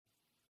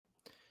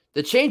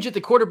The change at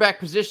the quarterback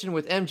position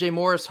with MJ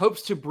Morris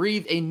hopes to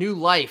breathe a new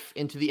life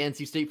into the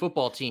NC State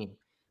football team.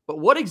 But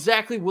what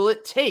exactly will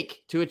it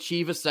take to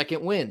achieve a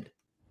second win?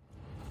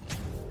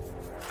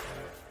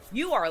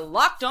 You are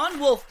Locked On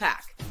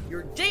Wolfpack,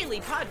 your daily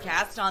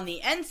podcast on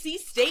the NC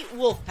State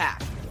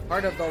Wolfpack,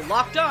 part of the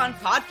Locked On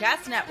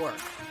Podcast Network,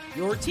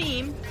 your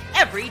team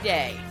every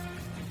day.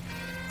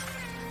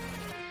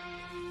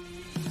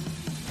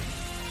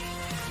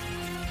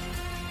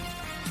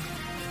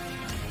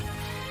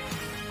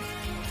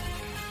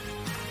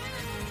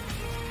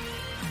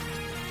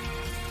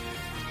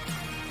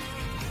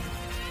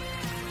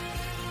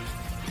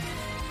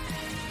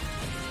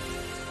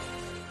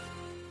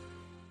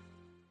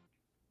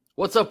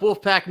 What's up,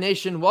 Wolfpack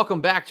Nation?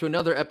 Welcome back to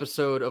another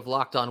episode of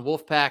Locked On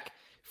Wolfpack,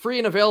 free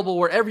and available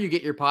wherever you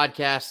get your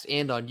podcasts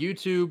and on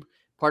YouTube,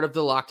 part of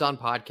the Locked On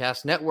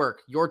Podcast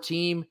Network, your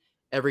team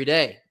every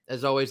day.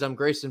 As always, I'm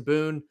Grayson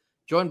Boone,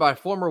 joined by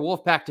former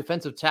Wolfpack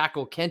defensive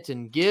tackle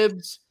Kenton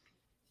Gibbs.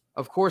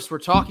 Of course, we're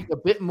talking a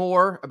bit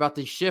more about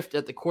the shift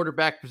at the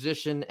quarterback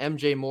position,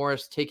 MJ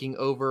Morris taking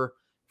over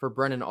for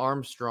Brennan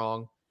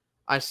Armstrong.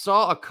 I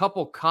saw a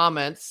couple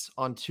comments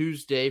on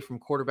Tuesday from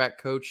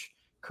quarterback coach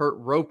Kurt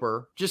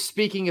Roper, just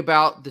speaking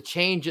about the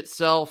change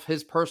itself,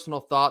 his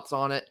personal thoughts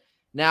on it.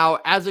 Now,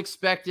 as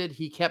expected,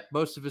 he kept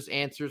most of his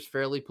answers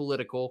fairly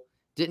political,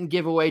 didn't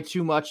give away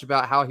too much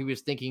about how he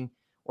was thinking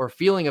or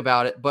feeling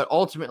about it, but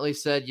ultimately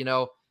said,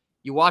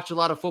 you watch a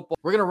lot of football.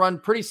 We're going to run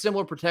pretty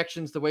similar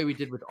protections the way we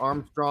did with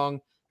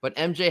Armstrong, but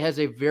MJ has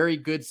a very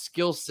good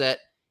skill set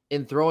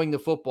in throwing the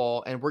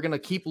football, and we're going to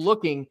keep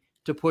looking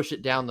to push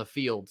it down the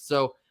field.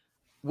 So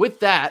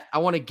with that, I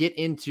want to get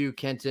into,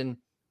 Kenton,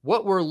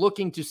 what we're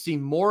looking to see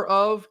more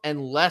of and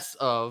less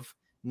of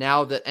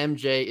now that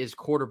MJ is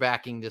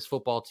quarterbacking this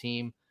football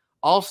team.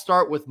 I'll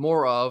start with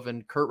more of,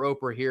 and Kurt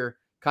Roper here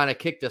kind of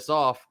kicked us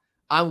off.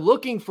 I'm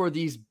looking for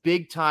these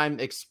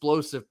big-time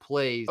explosive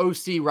plays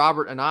OC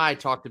Robert and I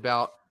talked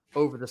about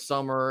over the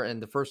summer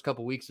and the first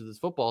couple weeks of this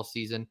football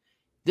season.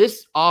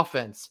 This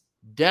offense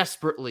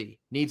desperately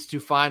needs to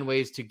find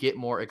ways to get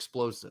more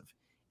explosive.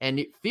 And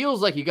it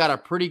feels like you got a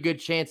pretty good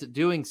chance at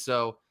doing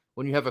so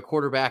when you have a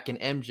quarterback in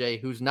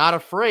MJ who's not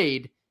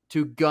afraid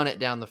to gun it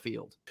down the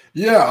field.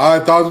 Yeah, I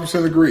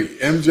 1,000% agree.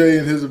 MJ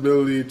and his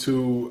ability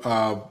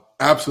to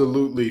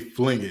absolutely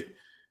fling it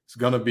is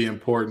going to be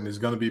important. It's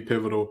going to be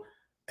pivotal.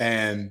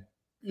 And,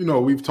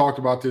 we've talked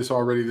about this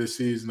already this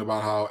season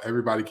about how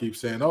everybody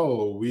keeps saying,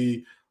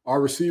 our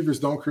receivers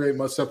don't create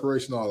much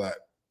separation, all that.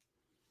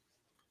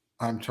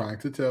 I'm trying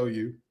to tell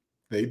you,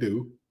 they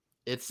do.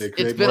 It's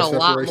been a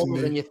lot more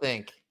than you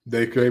think.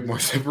 They create more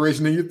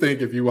separation than you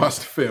think if you watch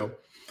the film.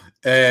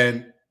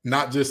 And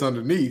not just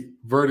underneath,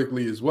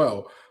 vertically as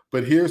well.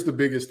 But here's the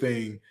biggest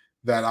thing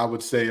that I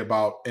would say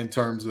about in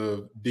terms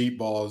of deep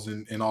balls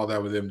and all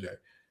that with MJ.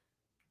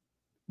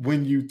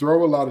 When you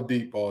throw a lot of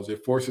deep balls,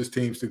 it forces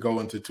teams to go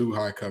into two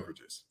high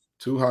coverages.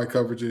 Two high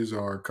coverages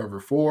are cover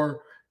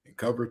 4 and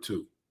cover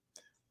 2.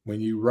 When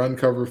you run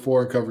cover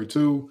 4 and cover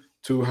 2,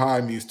 too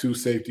high means two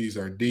safeties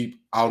are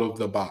deep out of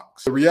the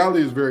box. The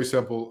reality is very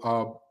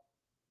simple.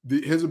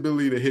 His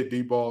ability to hit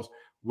deep balls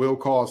will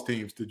cause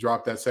teams to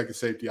drop that second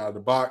safety out of the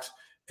box.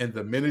 And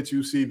the minute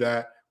you see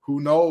that,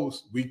 who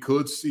knows, we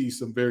could see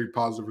some very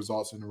positive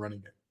results in the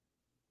running game.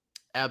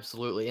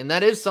 Absolutely. And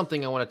that is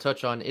something I want to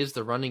touch on is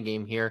the running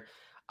game here.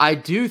 I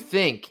do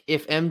think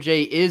if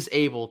MJ is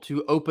able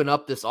to open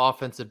up this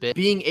offense a bit,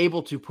 being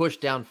able to push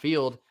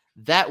downfield,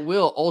 that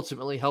will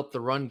ultimately help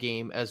the run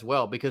game as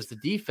well, because the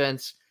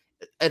defense,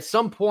 at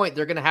some point,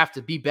 they're going to have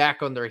to be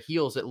back on their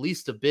heels at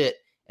least a bit.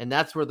 And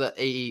that's where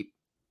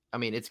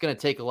it's going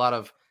to take a lot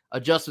of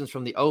adjustments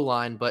from the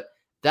O-line, but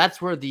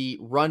that's where the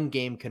run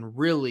game can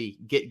really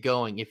get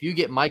going. If you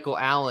get Michael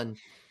Allen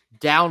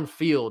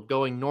downfield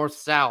going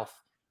north-south,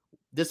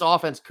 this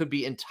offense could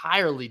be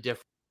entirely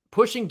different.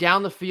 Pushing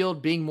down the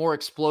field, being more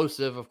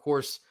explosive, of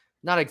course,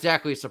 not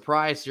exactly a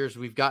surprise here as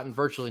we've gotten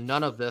virtually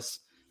none of this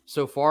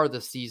so far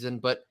this season,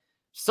 but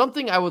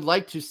something I would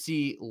like to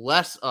see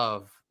less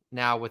of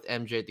now with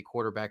MJ at the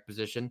quarterback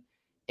position.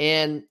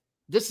 And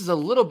this is a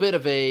little bit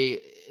of a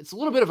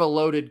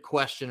loaded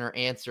question or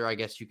answer, I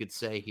guess you could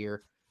say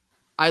here.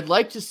 I'd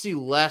like to see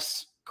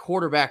less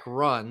quarterback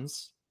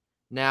runs.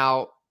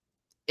 Now,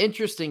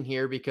 interesting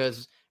here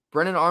because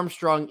Brennan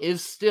Armstrong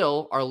is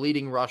still our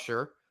leading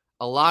rusher.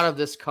 A lot of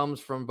this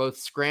comes from both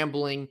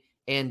scrambling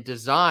and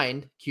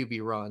designed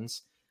QB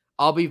runs.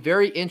 I'll be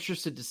very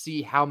interested to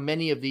see how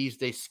many of these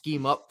they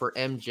scheme up for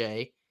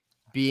MJ,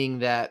 being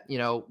that,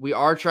 we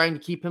are trying to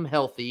keep him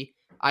healthy.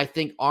 I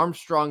think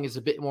Armstrong is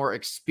a bit more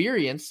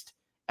experienced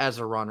as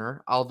a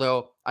runner,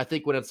 although I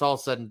think when it's all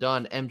said and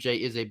done,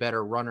 MJ is a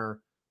better runner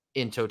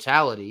in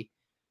totality.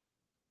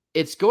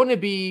 It's going to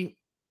be,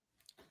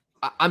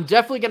 I'm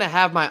definitely going to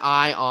have my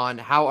eye on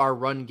how our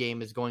run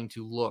game is going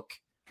to look,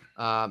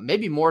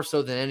 maybe more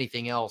so than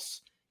anything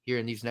else here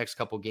in these next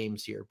couple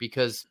games here,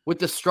 because with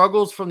the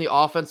struggles from the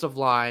offensive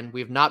line,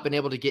 we've not been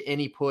able to get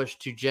any push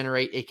to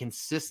generate a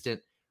consistent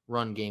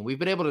run game. We've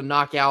been able to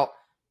knock out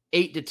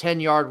 8 to 10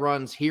 yard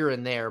runs here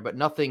and there, but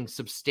nothing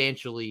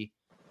substantially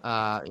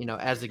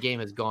as the game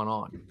has gone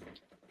on.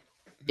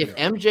 Yeah.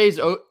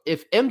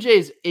 If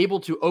MJ's able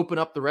to open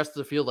up the rest of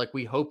the field like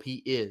we hope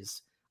he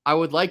is, I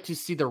would like to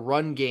see the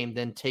run game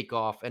then take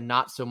off and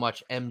not so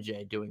much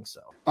MJ doing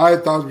so. I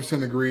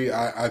 1,000% agree.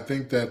 I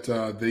think that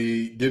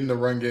the getting the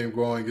run game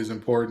going is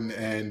important,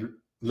 and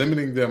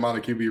limiting the amount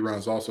of QB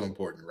runs is also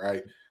important,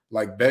 right?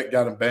 Like Beck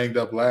got him banged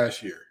up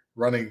last year,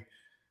 running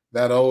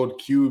that old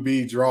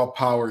QB draw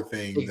power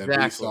thing that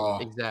we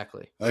saw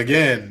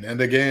again and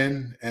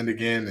again and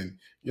again. And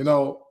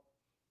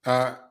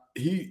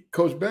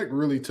Coach Beck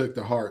really took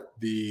to heart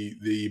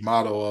the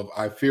motto of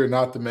 "I fear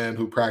not the man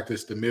who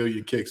practiced a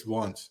million kicks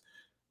once,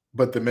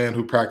 but the man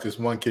who practiced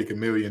one kick a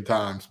million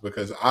times,"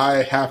 because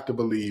I have to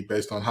believe,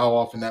 based on how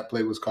often that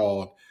play was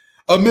called,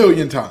 a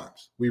million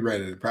times we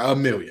read it, a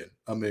million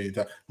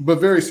times. But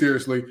very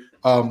seriously,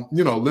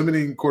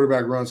 limiting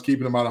quarterback runs,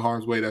 keeping them out of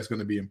harm's way, that's going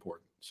to be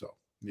important. So,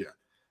 yeah,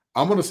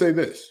 I'm going to say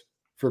this.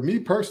 For me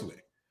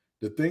personally,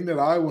 the thing that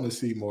I want to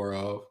see more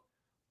of,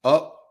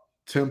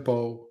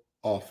 up-tempo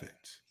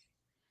offense.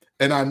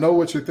 And I know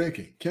what you're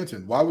thinking.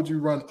 Kenton, why would you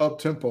run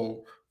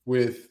up-tempo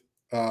with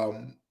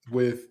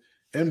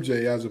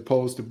MJ as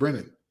opposed to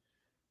Brennan?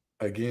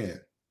 Again,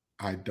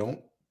 I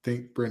don't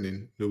think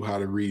Brennan knew how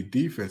to read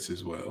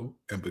defenses well.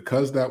 And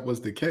because that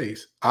was the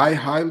case, I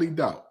highly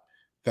doubt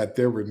that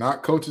there were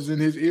not coaches in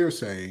his ear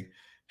saying,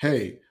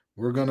 hey,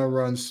 we're going to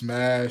run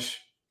smash.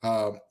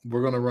 We're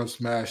going to run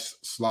smash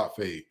slot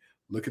fade.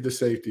 Look at the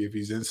safety. If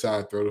he's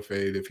inside, throw the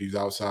fade. If he's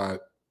outside,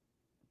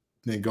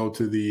 then go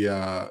to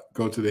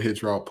the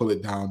hitch route, pull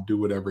it down, do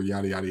whatever,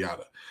 yada, yada,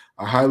 yada.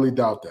 I highly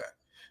doubt that.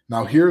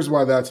 Now, here's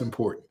why that's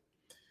important.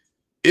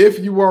 If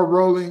you are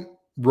rolling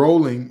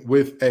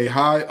with a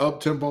high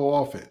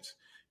up-tempo offense,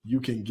 you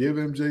can give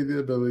MJ the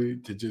ability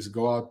to just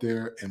go out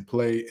there and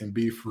play and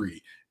be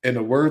free. In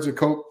the words of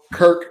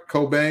Kurt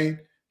Cobain,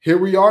 here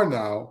we are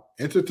now.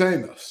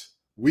 Entertain us.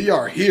 We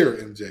are here,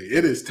 MJ.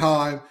 It is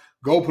time.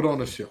 Go put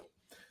on a show.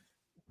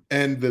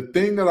 And the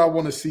thing that I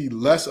want to see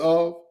less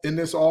of in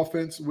this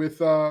offense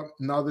with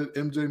now that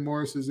MJ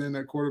Morris is in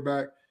at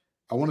quarterback,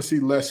 I want to see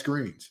less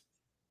screens.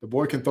 The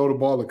boy can throw the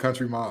ball a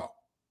country mile.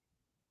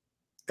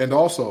 And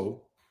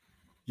also,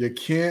 you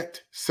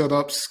can't set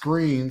up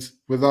screens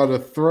without a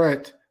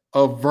threat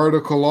of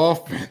vertical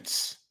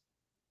offense.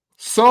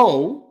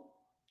 So,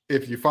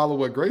 if you follow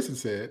what Grayson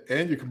said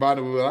and you combine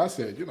it with what I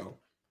said,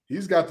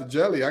 he's got the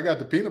jelly, I got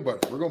the peanut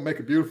butter. We're going to make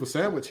a beautiful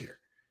sandwich here.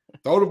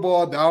 Throw the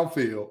ball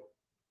downfield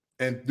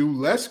and do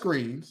less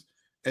screens.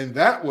 And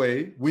that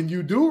way, when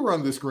you do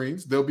run the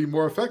screens, they'll be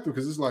more effective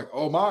because it's like,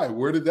 oh my,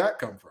 where did that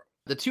come from?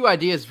 The two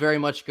ideas very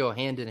much go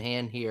hand in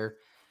hand here.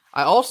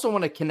 I also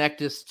want to connect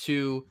this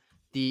to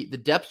the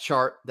depth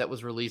chart that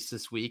was released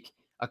this week.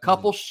 A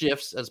couple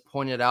shifts, as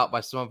pointed out by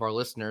some of our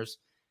listeners.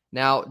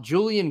 Now,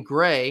 Julian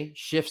Gray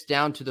shifts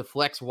down to the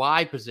flex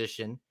Y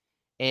position,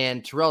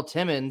 and Terrell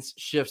Timmons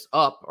shifts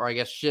up, or I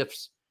guess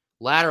shifts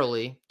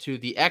laterally to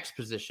the X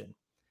position.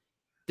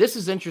 This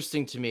is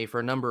interesting to me for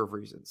a number of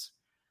reasons.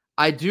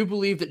 I do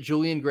believe that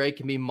Julian Gray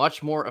can be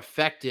much more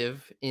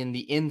effective in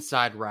the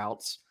inside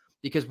routes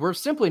because we're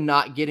simply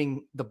not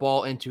getting the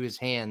ball into his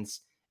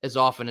hands as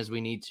often as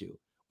we need to.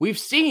 We've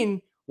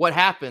seen what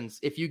happens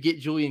if you get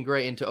Julian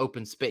Gray into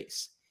open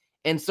space.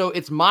 And so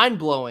it's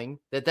mind-blowing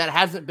that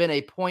hasn't been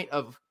a point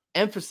of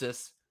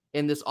emphasis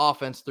in this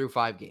offense through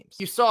 5 games.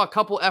 You saw a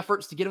couple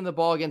efforts to get him the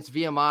ball against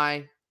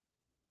VMI.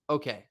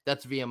 Okay,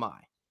 that's VMI.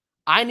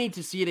 I need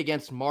to see it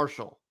against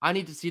Marshall. I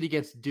need to see it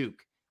against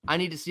Duke. I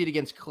need to see it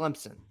against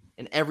Clemson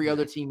and every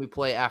other team we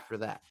play after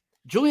that.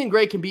 Julian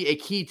Gray can be a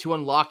key to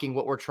unlocking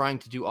what we're trying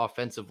to do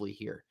offensively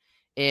here.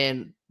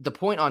 And the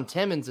point on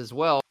Timmons as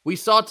well, we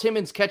saw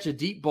Timmons catch a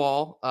deep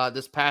ball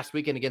this past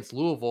weekend against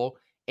Louisville,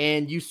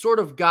 and you sort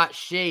of got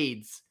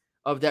shades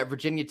of that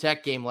Virginia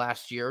Tech game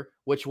last year,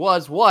 which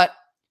was what?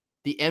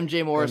 The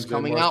MJ Morris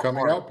coming out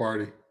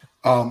party.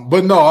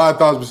 But no, I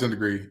 1,000%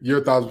 agree.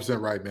 You're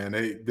 1,000% right, man.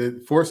 They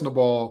forcing the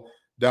ball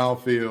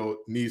downfield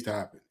needs to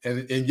happen.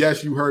 And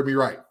yes, you heard me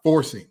right.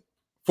 Force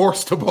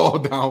the ball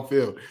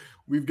downfield.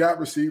 We've got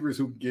receivers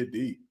who can get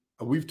deep.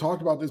 We've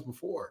talked about this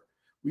before.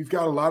 We've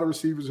got a lot of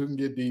receivers who can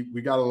get deep.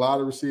 We got a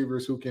lot of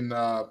receivers who can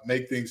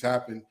make things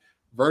happen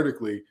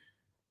vertically.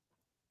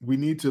 We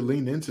need to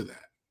lean into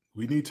that.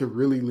 We need to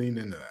really lean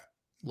into that.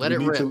 Let it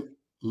rip.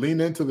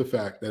 Lean into the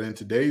fact that in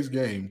today's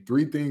game,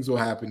 3 things will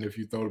happen if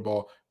you throw the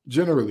ball.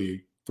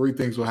 Generally, 3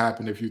 things will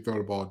happen if you throw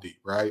the ball deep,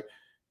 right?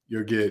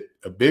 You'll get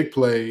a big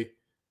play,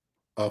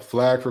 a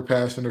flag for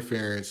pass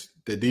interference.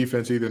 The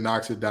defense either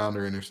knocks it down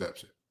or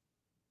intercepts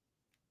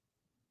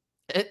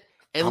it.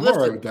 And I'm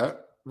listen, all right with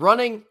that.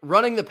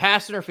 Running the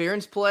pass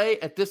interference play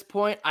at this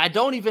point, I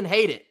don't even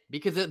hate it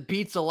because it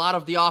beats a lot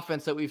of the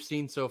offense that we've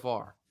seen so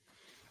far.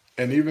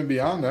 And even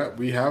beyond that,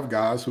 we have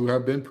guys who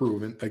have been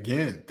proven,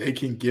 again, they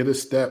can get a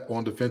step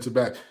on defensive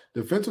backs.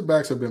 Defensive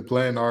backs have been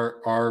playing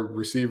our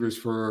receivers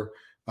for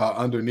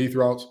underneath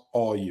routes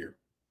all year.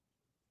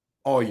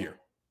 All year.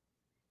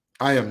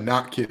 I am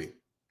not kidding.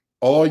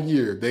 All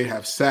year, they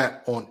have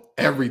sat on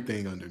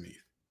everything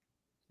underneath.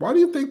 Why do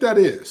you think that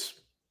is?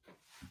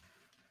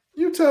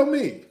 You tell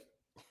me.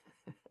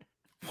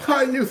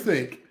 Why you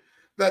think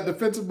that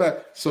defensive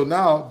back? So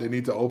now they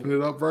need to open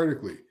it up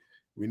vertically.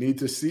 We need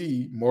to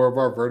see more of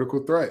our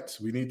vertical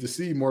threats. We need to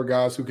see more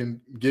guys who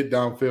can get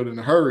downfield in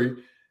a hurry.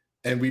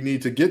 And we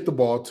need to get the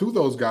ball to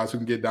those guys who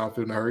can get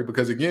downfield in a hurry.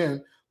 Because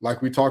again,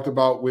 like we talked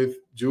about with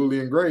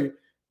Julian Gray,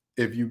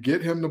 if you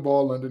get him the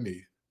ball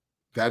underneath,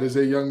 that is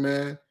a young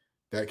man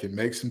that can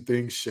make some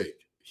things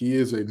shake. He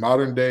is a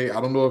modern day, I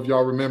don't know if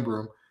y'all remember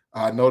him.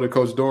 I know that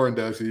Coach Doran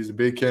does. He's a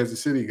big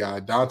Kansas City guy.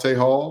 Dante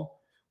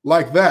Hall,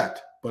 like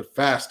that, but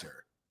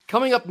faster.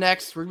 Coming up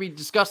next, we're going to be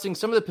discussing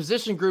some of the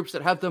position groups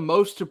that have the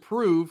most to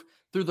prove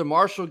through the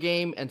Marshall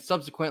game and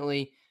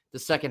subsequently the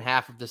second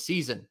half of the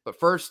season. But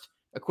first,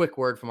 a quick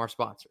word from our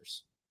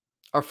sponsors.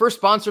 Our first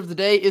sponsor of the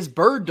day is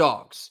Bird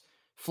Dogs.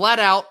 Flat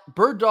out,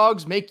 Bird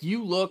Dogs make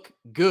you look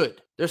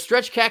good. Their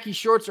stretch khaki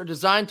shorts are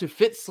designed to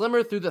fit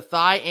slimmer through the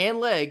thigh and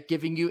leg,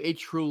 giving you a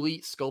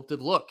truly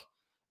sculpted look.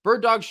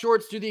 Bird Dog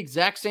shorts do the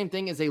exact same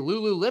thing as a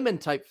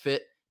Lululemon type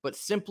fit, but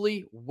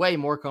simply way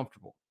more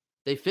comfortable.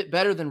 They fit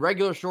better than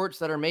regular shorts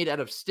that are made out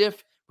of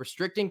stiff,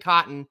 restricting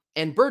cotton,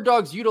 and Bird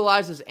Dogs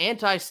utilizes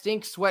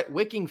anti-stink sweat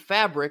wicking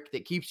fabric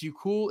that keeps you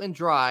cool and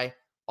dry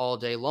all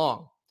day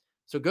long.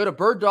 So go to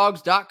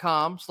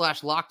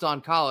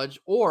birddogs.com/lockedoncollege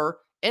or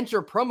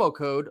enter promo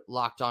code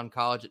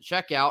LockedOnCollege at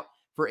checkout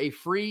for a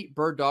free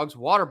Bird Dogs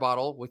water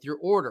bottle with your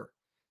order.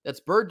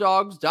 That's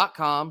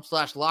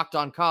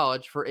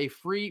birddogs.com/lockedoncollege for a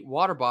free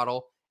water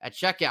bottle at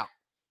checkout.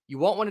 You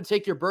won't want to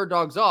take your Bird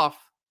Dogs off,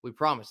 we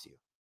promise you.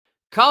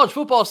 College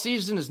football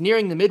season is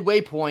nearing the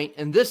midway point,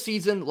 and this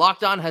season,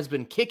 Locked On has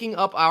been kicking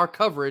up our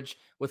coverage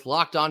with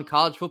Locked On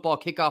College Football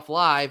Kickoff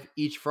Live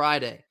each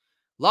Friday.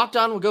 Locked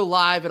On will go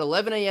live at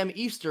 11 a.m.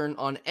 Eastern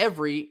on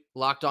every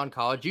Locked On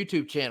College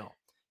YouTube channel.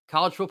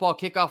 College Football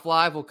Kickoff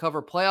Live will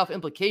cover playoff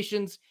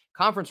implications,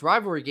 conference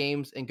rivalry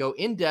games, and go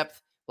in-depth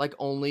like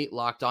only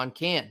Locked On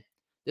can.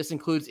 This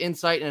includes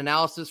insight and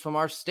analysis from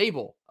our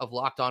stable of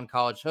Locked On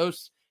College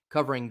hosts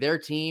covering their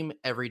team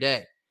every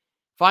day.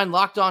 Find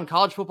Locked On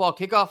College Football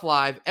Kickoff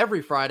Live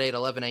every Friday at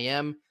 11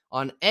 a.m.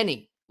 on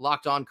any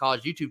Locked On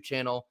College YouTube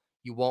channel.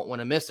 You won't want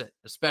to miss it,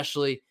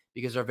 especially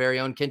because our very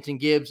own Kenton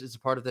Gibbs is a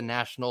part of the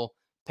national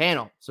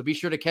panel. So be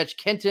sure to catch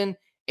Kenton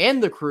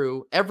and the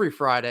crew every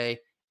Friday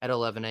at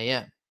 11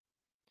 a.m.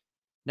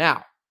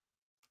 Now,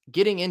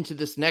 getting into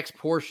this next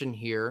portion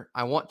here,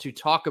 I want to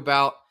talk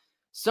about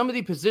some of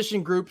the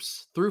position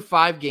groups through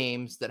 5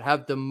 games that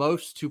have the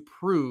most to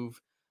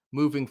prove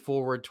moving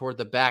forward toward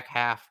the back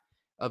half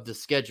of the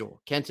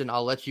schedule. Kenton,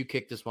 I'll let you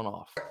kick this one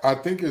off. I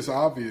think it's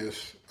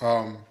obvious.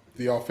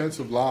 The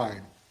offensive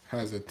line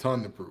has a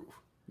ton to prove.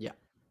 Yeah.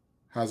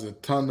 Has a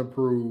ton to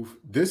prove.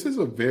 This is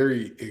a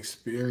very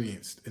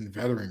experienced and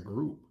veteran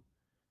group.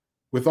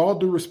 With all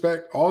due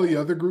respect, all the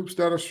other groups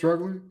that are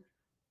struggling,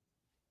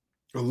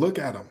 look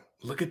at them.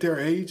 Look at their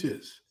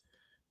ages.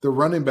 The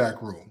running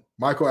back room.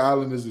 Michael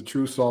Allen is a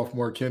true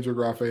sophomore. Kendrick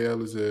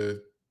Raphael is a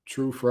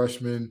true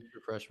freshman.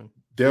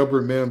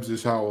 Delbert Mims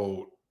is how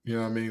old? You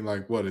know what I mean?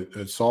 Like what,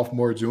 a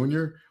sophomore,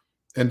 junior?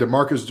 And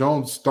DeMarcus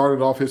Jones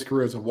started off his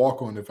career as a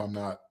walk-on, if I'm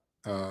not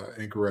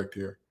incorrect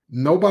here.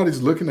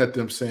 Nobody's looking at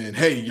them saying,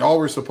 hey, y'all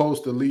were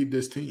supposed to lead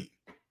this team.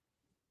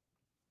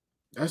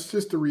 That's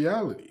just the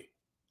reality.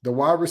 The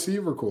wide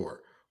receiver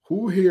core.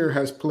 Who here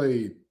has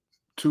played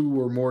 2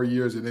 or more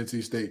years at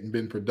NC State and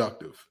been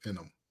productive in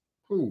them?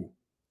 Who?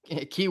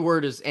 Key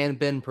word is and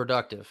been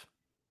productive.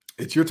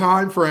 It's your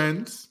time,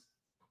 friends.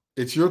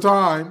 It's your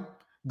time.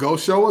 Go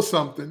show us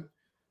something.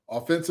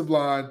 Offensive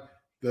line,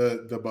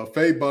 the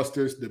buffet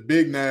busters, the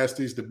big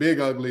nasties, the big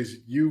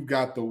uglies. You've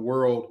got the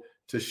world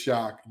to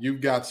shock.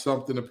 You've got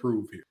something to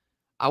prove here.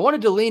 I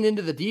wanted to lean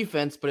into the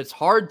defense, but it's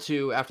hard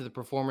to after the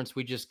performance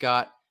we just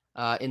got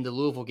in the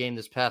Louisville game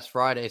this past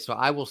Friday. So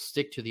I will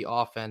stick to the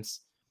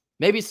offense.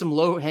 Maybe some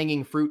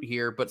low-hanging fruit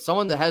here, but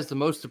someone that has the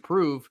most to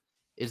prove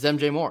is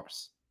MJ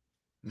Morris.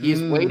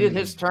 He's waited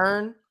his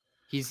turn.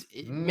 He's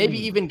maybe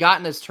even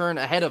gotten his turn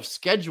ahead of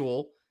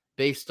schedule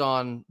based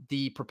on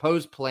the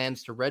proposed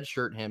plans to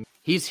redshirt him.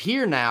 He's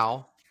here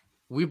now.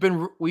 We've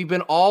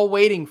been all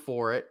waiting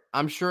for it.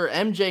 I'm sure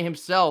MJ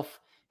himself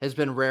has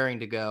been raring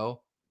to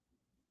go.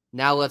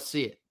 Now let's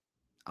see it.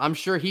 I'm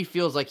sure he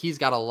feels like he's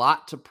got a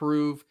lot to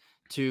prove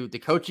to the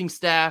coaching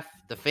staff,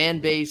 the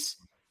fan base,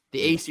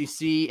 the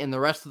ACC, and the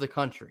rest of the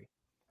country.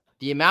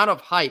 The amount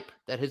of hype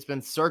that has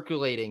been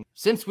circulating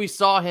since we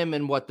saw him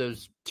in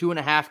those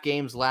 2.5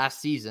 games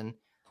last season,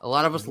 a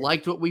lot of us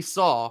liked what we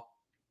saw.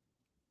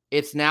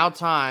 It's now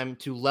time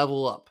to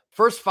level up.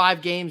 First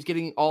 5 games,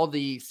 getting all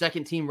the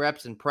second team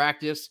reps in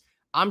practice.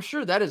 I'm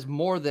sure that is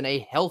more than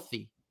a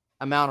healthy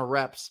amount of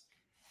reps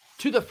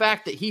to the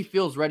fact that he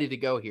feels ready to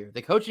go here.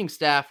 The coaching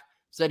staff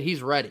said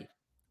he's ready.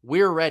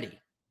 We're ready.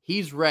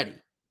 He's ready.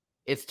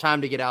 It's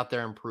time to get out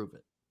there and prove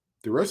it.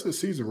 The rest of the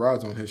season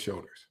rides on his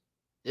shoulders.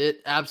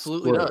 It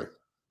absolutely does.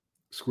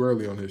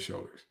 Squarely on his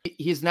shoulders.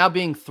 He's now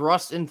being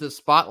thrust into the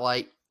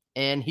spotlight,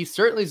 and he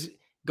certainly is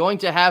going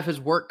to have his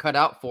work cut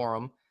out for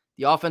him.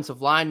 The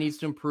offensive line needs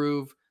to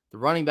improve. The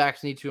running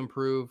backs need to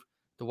improve.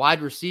 The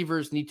wide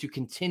receivers need to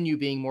continue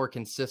being more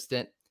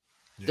consistent.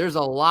 There's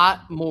a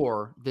lot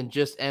more than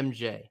just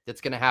MJ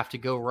that's going to have to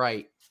go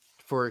right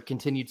for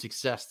continued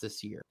success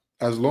this year.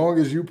 As long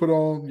as you put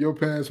on your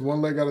pants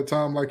one leg at a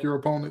time like your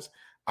opponents,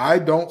 I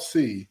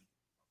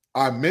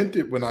meant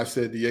it when I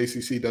said the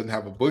ACC doesn't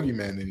have a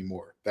boogeyman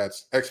anymore.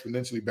 That's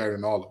exponentially better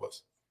than all of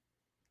us.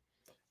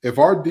 If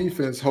our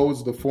defense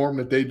holds the form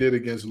that they did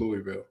against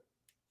Louisville,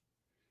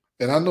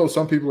 and I know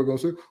some people are going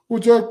to say, well,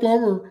 Jack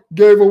Plummer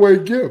gave away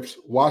gifts.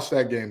 Watch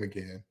that game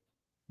again.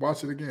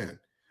 Watch it again.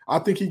 I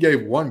think he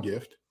gave one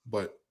gift,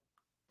 but,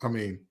 I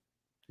mean,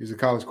 he's a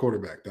college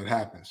quarterback. That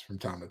happens from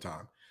time to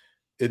time.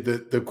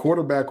 The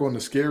quarterback on the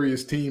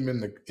scariest team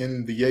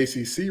in the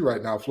ACC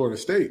right now, Florida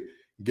State,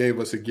 gave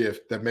us a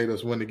gift that made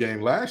us win the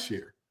game last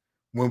year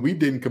when we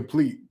didn't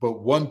complete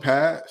but one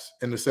pass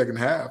in the second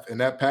half, and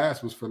that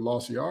pass was for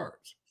lost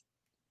yards.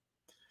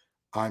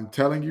 I'm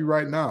telling you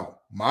right now,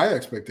 my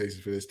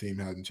expectations for this team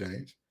hasn't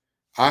changed.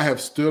 I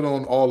have stood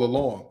on all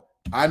along.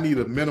 I need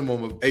a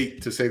minimum of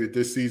 8 to say that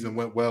this season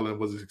went well and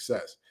was a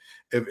success.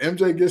 If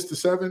MJ gets to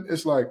 7,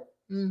 it's like,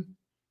 you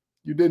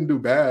didn't do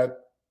bad.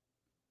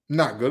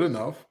 Not good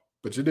enough,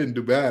 but you didn't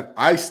do bad.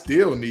 I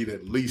still need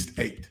at least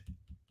 8.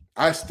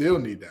 I still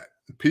need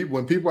that.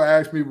 When people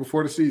ask me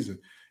before the season,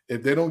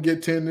 if they don't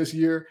get 10 this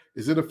year,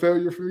 is it a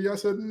failure for me? I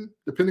said,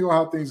 depending on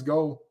how things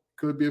go,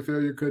 could be a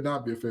failure, could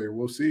not be a failure.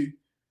 We'll see.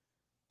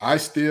 I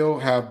still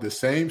have the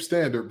same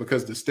standard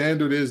because the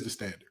standard is the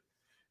standard.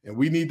 And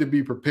we need to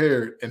be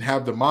prepared and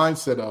have the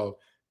mindset of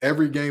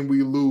every game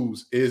we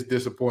lose is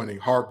disappointing,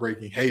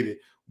 heartbreaking, hate it.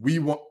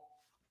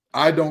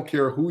 I don't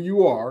care who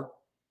you are.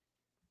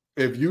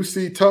 If you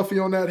see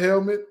Tuffy on that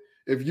helmet,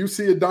 if you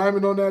see a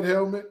diamond on that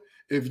helmet,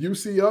 if you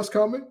see us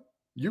coming,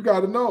 you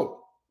got to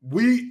know.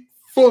 We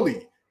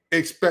fully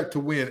expect to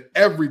win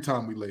every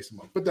time we lace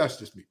them up. But that's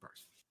just me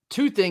personally.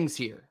 2 things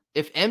here.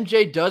 If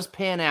MJ does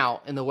pan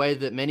out in the way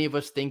that many of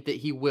us think that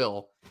he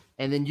will,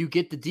 and then you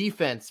get the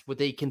defense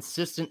with a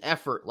consistent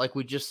effort like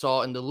we just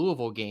saw in the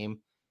Louisville game,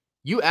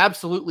 you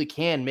absolutely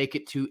can make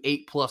it to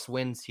 8+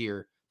 wins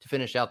here to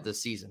finish out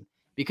this season.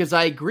 Because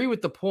I agree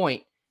with the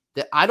point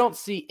that I don't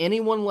see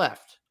anyone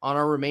left on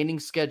our remaining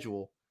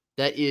schedule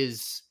that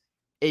is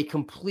a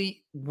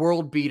complete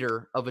world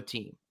beater of a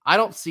team. I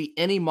don't see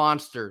any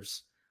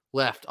monsters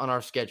left on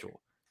our schedule.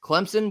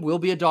 Clemson will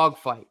be a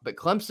dogfight, but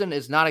Clemson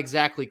is not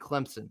exactly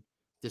Clemson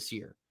this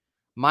year.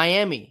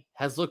 Miami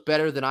has looked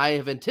better than I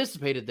have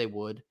anticipated they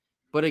would,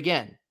 but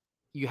again,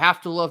 you have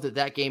to love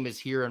that game is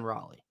here in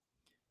Raleigh.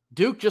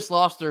 Duke just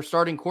lost their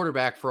starting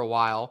quarterback for a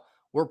while.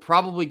 We're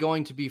probably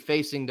going to be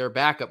facing their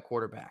backup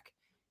quarterback.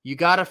 You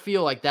got to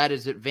feel like that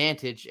is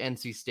advantage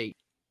NC State.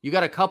 You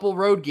got a couple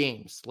road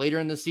games later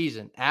in the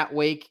season at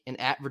Wake and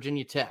at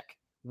Virginia Tech.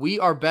 We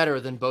are better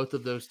than both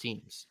of those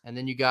teams. And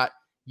then you got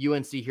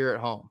UNC here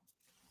at home.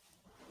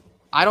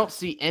 I don't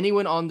see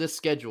anyone on this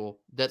schedule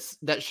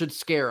that should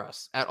scare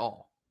us at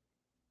all.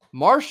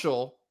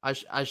 Marshall,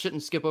 I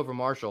shouldn't skip over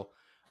Marshall.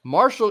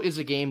 Marshall is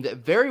a game that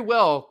very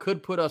well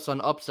could put us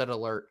on upset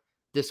alert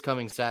this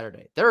coming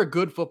Saturday. They're a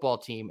good football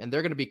team, and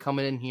they're going to be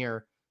coming in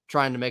here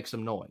trying to make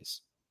some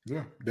noise.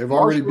 Yeah, they've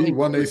already beat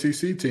one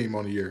ACC team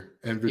on the year,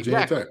 and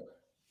Virginia Tech.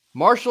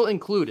 Marshall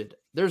included.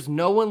 There's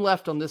no one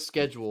left on this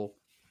schedule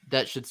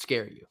that should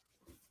scare you.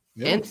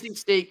 Yeah. NC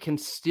State can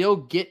still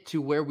get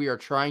to where we are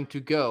trying to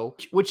go,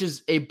 which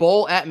is a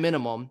bowl at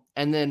minimum,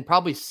 and then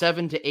probably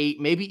 7 to 8,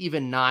 maybe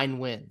even 9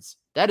 wins.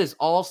 That is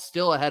all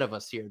still ahead of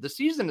us here. The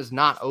season is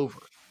not over.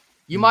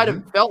 You might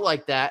have felt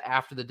like that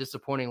after the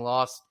disappointing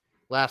loss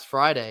last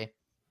Friday,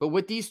 but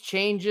with these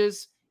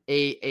changes,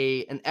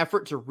 an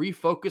effort to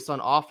refocus on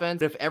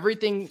offense, if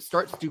everything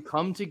starts to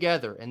come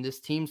together and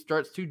this team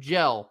starts to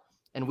gel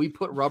and we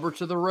put rubber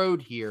to the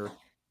road here,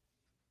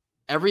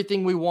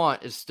 everything we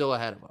want is still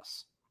ahead of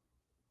us.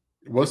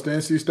 What's the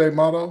NC State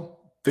motto?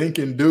 Think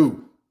and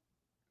do.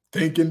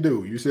 Think and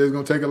do. You say it's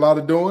going to take a lot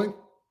of doing?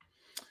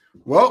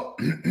 Well,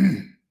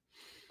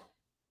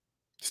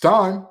 it's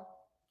time.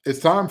 It's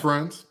time,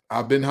 friends.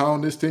 I've been high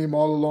on this team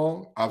all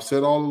along. I've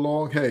said all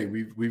along, hey,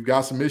 we've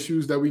got some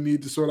issues that we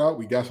need to sort out.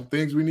 We got some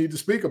things we need to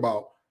speak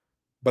about.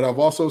 But I've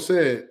also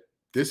said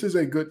this is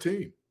a good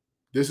team.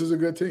 This is a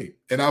good team.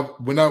 And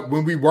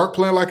when we weren't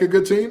playing like a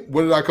good team,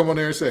 what did I come on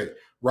there and say?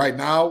 Right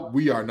now,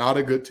 we are not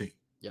a good team.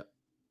 Yep.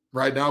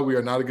 Right now, we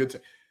are not a good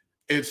team.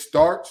 It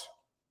starts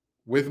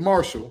with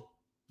Marshall.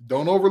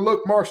 Don't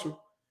overlook Marshall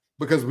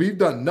because we've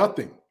done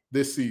nothing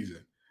this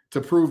season to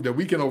prove that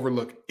we can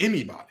overlook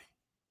anybody.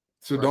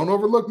 So Don't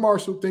overlook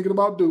Marshall, thinking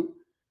about Duke.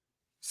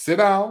 Sit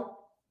down,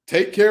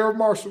 take care of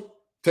Marshall,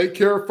 take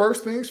care of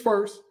first things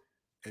first,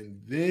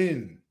 and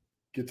then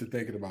get to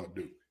thinking about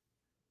Duke.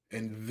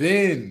 And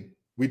then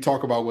we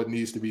talk about what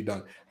needs to be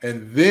done.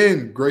 And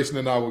then Grayson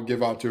and I will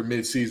give out your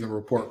mid-season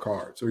report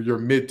cards or your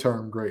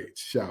midterm grades,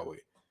 shall we?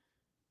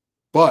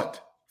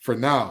 But for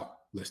now,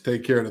 let's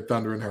take care of the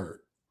Thunder and Herd.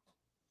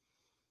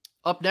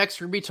 Up next,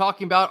 we're going to be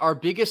talking about our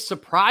biggest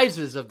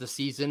surprises of the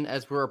season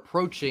as we're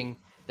approaching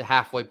the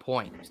halfway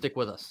point. Stick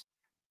with us.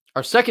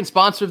 Our second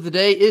sponsor of the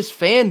day is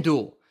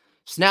FanDuel.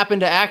 Snap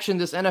into action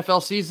this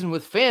NFL season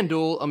with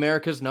FanDuel,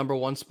 America's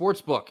 #1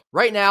 sportsbook.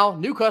 Right now,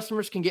 new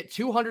customers can get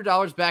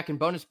 $200 back in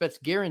bonus bets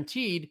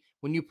guaranteed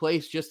when you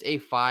place just a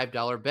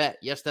 $5 bet.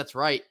 Yes, that's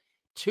right.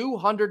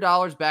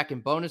 $200 back in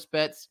bonus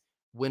bets,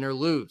 win or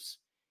lose.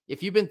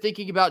 If you've been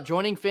thinking about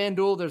joining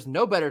FanDuel, there's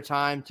no better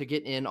time to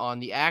get in on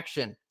the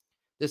action.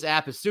 This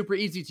app is super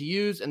easy to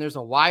use, and there's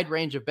a wide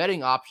range of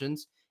betting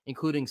options,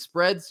 including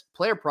spreads,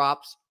 player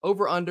props,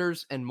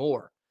 over-unders, and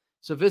more.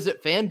 So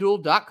visit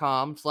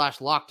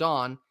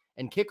FanDuel.com/lockedon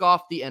and kick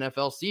off the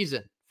NFL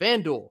season.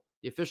 FanDuel,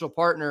 the official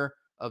partner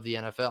of the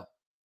NFL.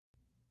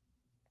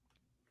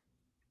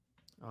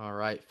 All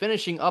right,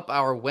 finishing up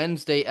our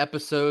Wednesday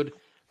episode,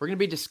 we're going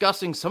to be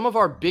discussing some of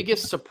our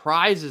biggest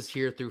surprises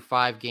here through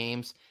 5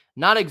 games.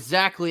 Not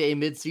exactly a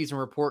midseason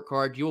report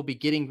card. You will be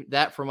getting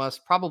that from us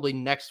probably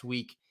next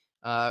week,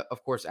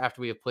 of course,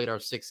 after we have played our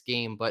 6th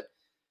game. But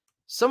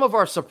some of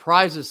our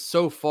surprises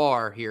so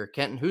far here,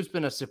 Kenton, who's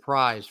been a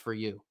surprise for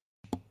you?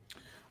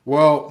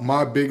 Well,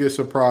 my biggest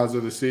surprise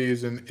of the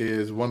season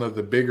is one of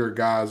the bigger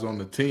guys on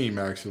the team,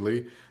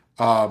 actually.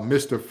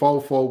 Mr.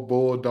 Fofo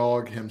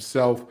Bulldog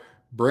himself,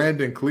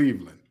 Brandon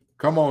Cleveland.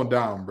 Come on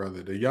down,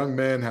 brother. The young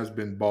man has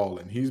been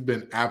balling. He's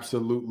been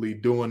absolutely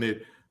doing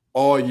it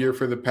all year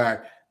for the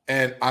Pack.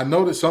 And I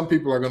know that some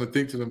people are going to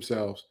think to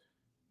themselves,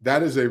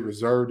 that is a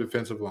reserve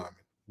defensive lineman.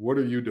 What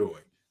are you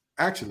doing?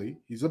 Actually,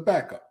 he's a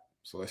backup.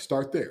 So let's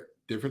start there.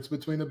 Difference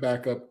between a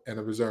backup and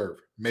a reserve.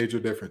 Major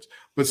difference.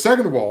 But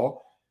second of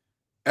all,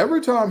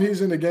 every time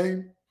he's in the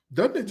game,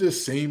 doesn't it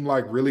just seem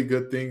like really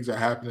good things are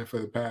happening for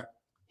the Pack?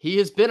 He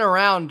has been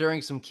around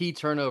during some key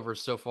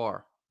turnovers so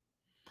far.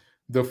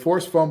 The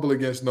forced fumble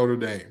against Notre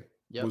Dame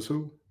was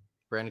who?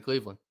 Brandon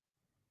Cleveland.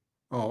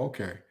 Oh,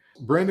 okay.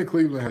 Brandon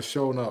Cleveland has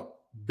shown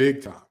up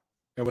big time.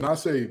 And when I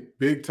say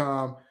big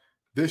time,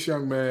 this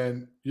young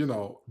man,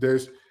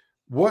 there's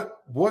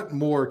what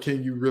more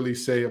can you really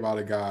say about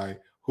a guy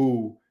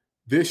who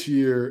this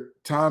year,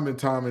 time and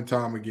time and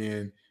time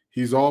again,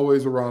 he's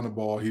always around the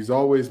ball. He's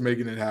always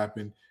making it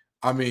happen.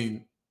 I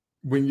mean,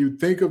 when you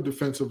think of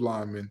defensive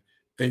linemen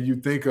and you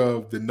think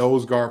of the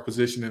nose guard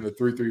position in the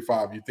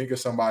 3-3-5, you think of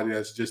somebody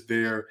that's just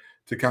there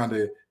to kind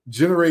of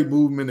generate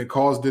movement and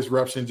cause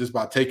disruption just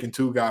by taking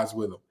 2 guys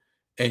with him.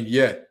 And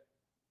yet,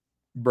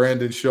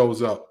 Brandon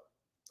shows up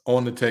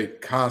on the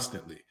tape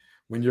constantly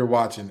when you're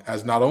watching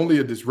as not only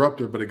a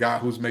disruptor, but a guy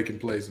who's making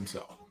plays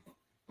himself.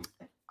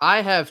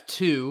 I have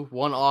 2,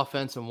 one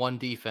offense and one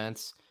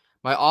defense.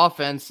 My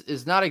offense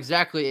is not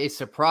exactly a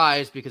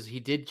surprise because he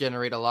did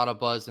generate a lot of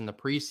buzz in the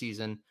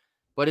preseason,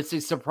 but it's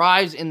a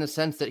surprise in the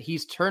sense that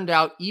he's turned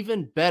out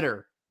even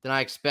better than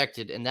I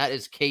expected, and that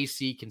is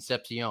KC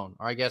Concepcion,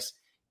 or I guess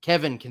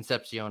Kevin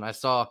Concepcion. I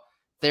saw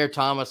Thayer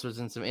Thomas was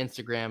in some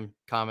Instagram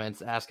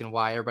comments asking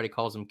why everybody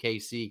calls him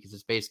KC because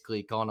it's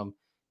basically calling him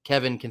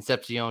Kevin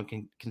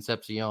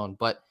Concepcion.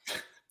 But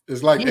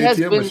it's like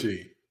ATM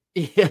machine.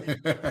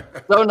 Yeah,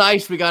 so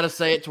nice we got to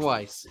say it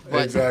twice.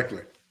 But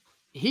exactly.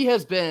 He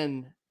has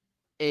been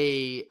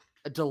a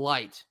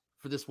delight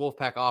for this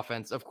Wolfpack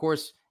offense. Of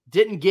course,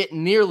 didn't get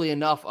nearly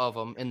enough of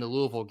them in the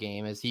Louisville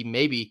game, as he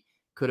maybe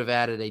could have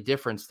added a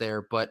difference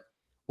there. But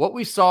what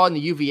we saw in the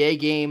UVA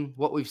game,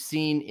 what we've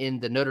seen in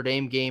the Notre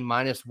Dame game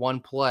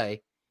 -1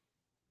 play,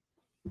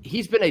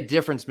 he's been a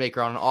difference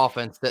maker on an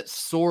offense that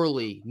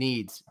sorely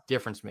needs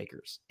difference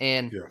makers.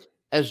 And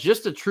as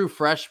just a true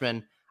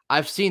freshman,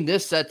 I've seen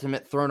this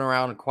sentiment thrown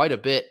around quite a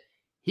bit.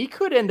 He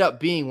could end up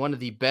being one of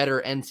the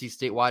better NC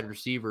State wide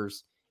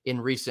receivers in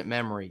recent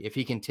memory if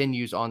he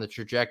continues on the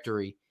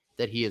trajectory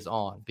that he is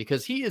on,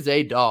 because he is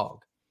a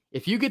dog.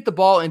 If you get the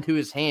ball into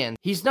his hand,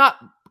 he's not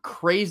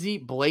crazy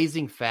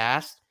blazing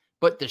fast,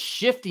 but the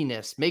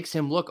shiftiness makes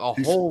him look a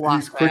whole lot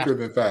He's quicker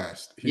than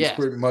fast. He's Yes.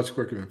 much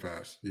quicker than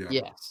fast. Yeah.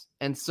 Yes.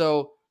 And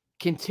so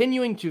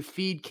continuing to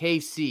feed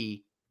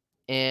KC,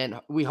 and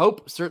we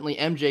hope certainly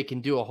MJ can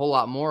do a whole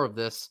lot more of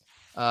this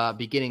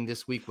beginning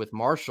this week with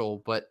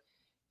Marshall, but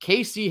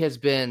KC has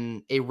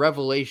been a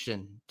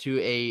revelation to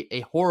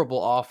a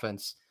horrible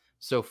offense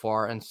so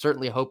far, and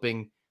certainly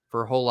hoping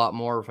for a whole lot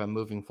more of him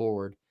moving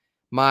forward.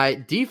 My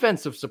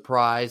defensive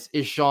surprise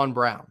is Sean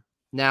Brown.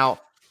 Now,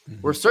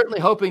 we're certainly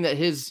hoping that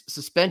his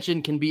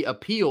suspension can be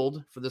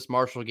appealed for this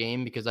Marshall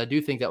game, because I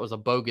do think that was a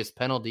bogus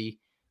penalty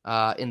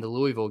in the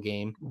Louisville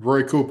game.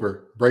 Roy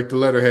Cooper, break the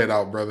letterhead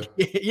out, brother.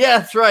 Yeah,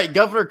 that's right.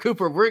 Governor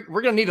Cooper, we're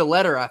going to need a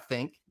letter, I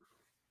think.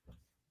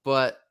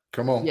 But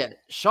come on. Yeah,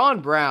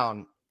 Sean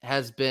Brown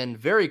has been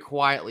very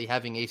quietly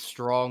having a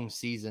strong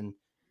season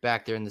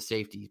back there in the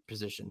safety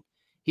position.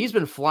 He's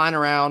been flying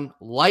around,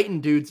 lighting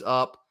dudes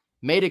up,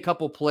 made a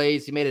couple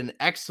plays. He made an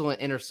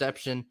excellent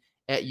interception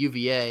at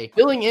UVA,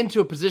 filling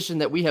into a position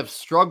that we have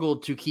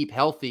struggled to keep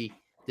healthy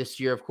this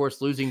year. Of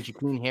course, losing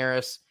Jaqueen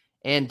Harris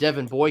and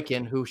Devin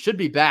Boykin, who should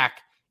be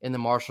back in the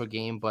Marshall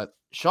game. But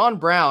Sean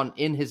Brown,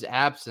 in his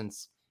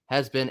absence,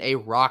 has been a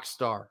rock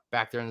star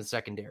back there in the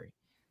secondary.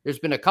 There's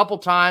been a couple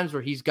times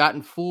where he's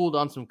gotten fooled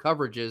on some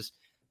coverages,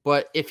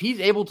 but if he's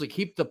able to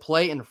keep the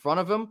play in front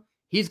of him,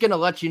 he's going to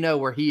let you know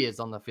where he is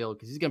on the field,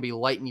 because he's going to be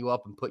lighting you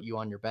up and put you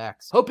on your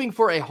backs. Hoping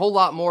for a whole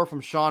lot more from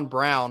Sean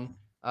Brown.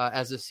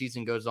 as this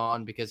season goes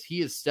on, because he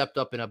has stepped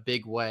up in a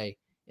big way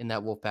in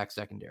that Wolfpack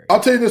secondary. I'll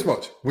tell you this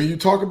much. When you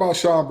talk about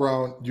Sean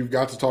Brown, you've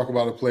got to talk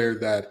about a player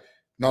that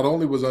not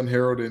only was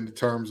unheralded in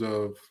terms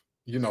of,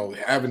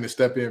 having to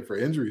step in for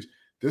injuries.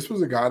 This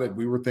was a guy that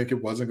we were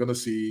thinking wasn't going to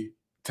see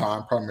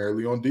time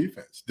primarily on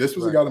defense. This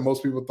was a guy that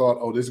most people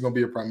thought, this is going to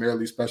be a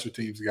primarily special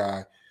teams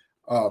guy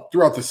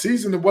throughout the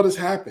season. And what has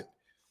happened?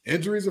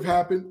 Injuries have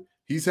happened.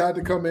 He's had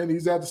to come in.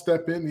 He's had to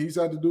step in. He's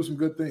had to do some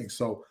good things.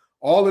 So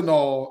all in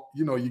all,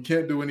 you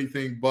can't do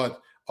anything but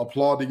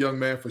applaud the young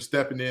man for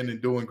stepping in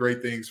and doing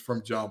great things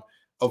from jump.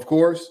 Of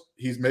course,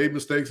 he's made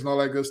mistakes and all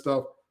that good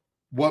stuff.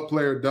 What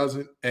player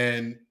doesn't?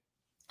 And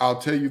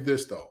I'll tell you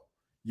this, though.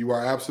 You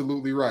are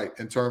absolutely right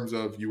in terms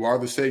of you are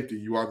the safety.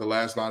 You are the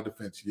last line of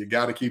defense. You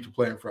got to keep the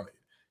play in front of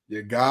you.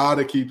 You got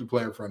to keep the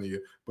play in front of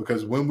you,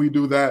 because when we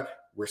do that,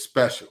 we're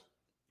special.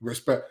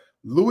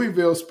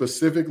 Louisville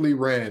specifically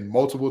ran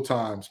multiple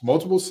times,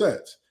 multiple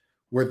sets,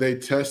 where they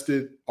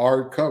tested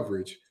our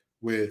coverage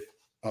with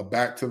a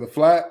back to the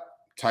flat,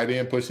 tight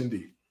end pushing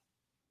deep.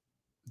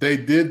 They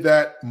did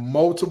that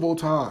multiple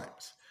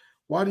times.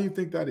 Why do you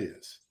think that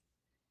is?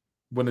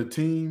 When a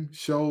team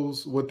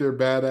shows what they're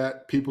bad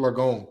at, people are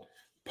going to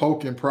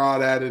poke and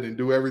prod at it and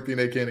do everything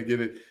they can to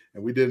get it.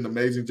 And we did an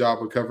amazing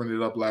job of covering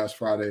it up last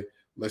Friday.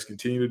 Let's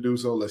continue to do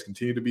so. Let's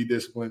continue to be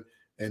disciplined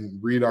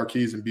and read our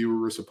keys and be where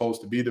we're supposed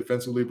to be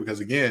defensively. Because,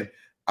 again,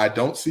 I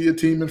don't see a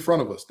team in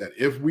front of us that,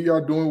 if we are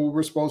doing what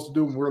we're supposed to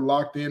do and we're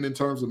locked in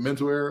terms of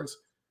mental errors,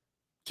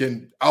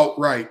 can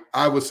outright,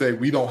 I would say,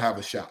 we don't have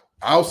a shot.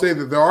 I'll say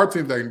that there are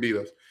teams that can beat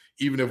us,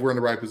 even if we're in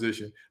the right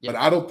position. But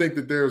I don't think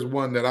that there's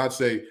one that I'd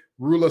say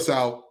rule us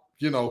out,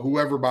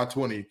 whoever by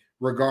 20,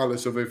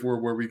 regardless of if we're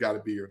where we got to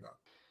be or not.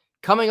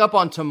 Coming up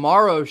on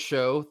tomorrow's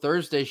show,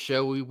 Thursday's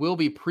show, we will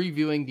be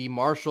previewing the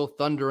Marshall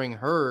Thundering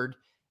Herd.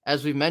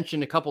 As we've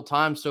mentioned a couple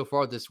times so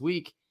far this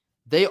week,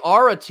 they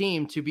are a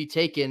team to be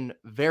taken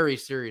very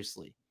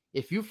seriously.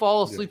 If you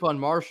fall asleep on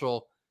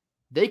Marshall,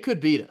 they could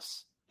beat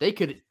us. They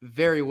could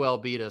very well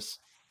beat us,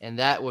 and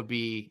that would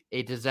be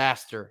a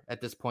disaster at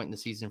this point in the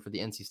season for the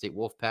NC State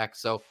Wolfpack.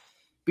 So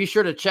be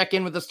sure to check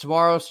in with us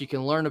tomorrow so you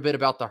can learn a bit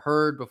about the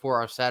Herd before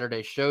our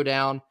Saturday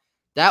showdown.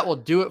 That will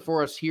do it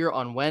for us here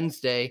on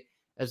Wednesday.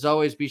 As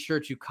always, be sure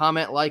to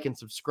comment, like, and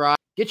subscribe.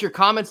 Get your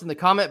comments in the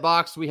comment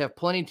box. We have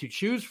plenty to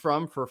choose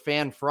from for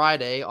Fan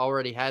Friday.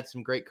 Already had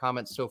some great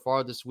comments so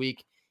far this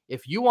week.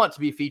 If you want to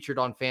be featured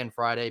on Fan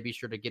Friday, be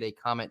sure to get a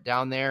comment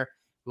down there.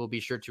 We'll be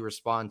sure to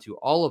respond to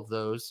all of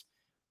those.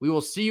 We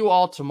will see you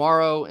all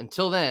tomorrow.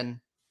 Until then,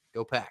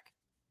 go Pack.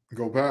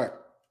 Go Pack.